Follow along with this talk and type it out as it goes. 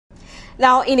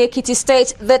Now, in Ekiti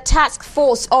State, the task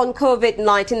force on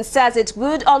COVID-19 says it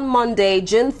would on Monday,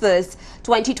 June 1st,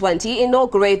 2020,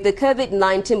 inaugurate the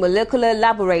COVID-19 molecular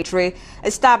laboratory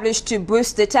established to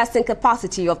boost the testing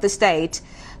capacity of the state.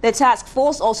 The task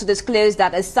force also disclosed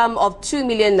that a sum of 2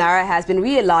 million naira has been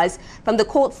realized from the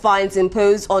court fines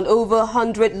imposed on over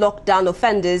 100 lockdown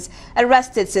offenders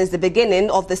arrested since the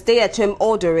beginning of the stay-at-home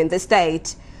order in the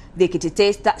state. The Ekiti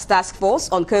State Task Force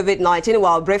on COVID-19,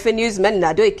 while briefing newsman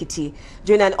Nado Ekiti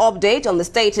during an update on the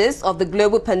status of the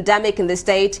global pandemic in the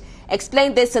state,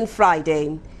 explained this on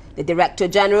Friday. The Director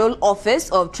General Office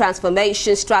of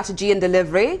Transformation Strategy and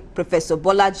Delivery, Professor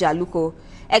Bolaji Aluko,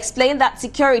 explained that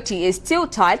security is still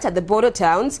tight at the border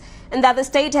towns and that the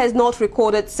state has not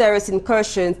recorded serious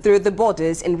incursions through the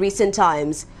borders in recent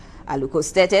times. Aluko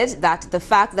stated that the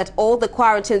fact that all the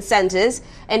quarantine centers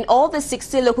and all the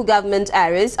 60 local government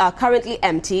areas are currently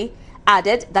empty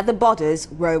added that the borders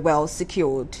were well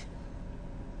secured.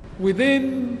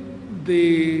 Within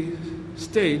the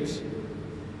state,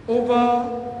 over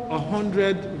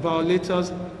 100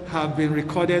 violators have been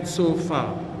recorded so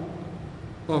far,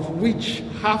 of which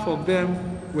half of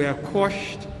them were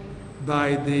quashed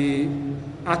by the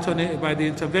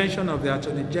intervention of the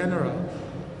Attorney General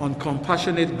on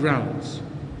compassionate grounds,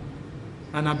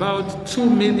 and about 2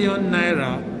 million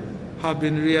naira have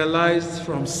been realized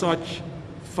from such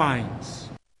fines.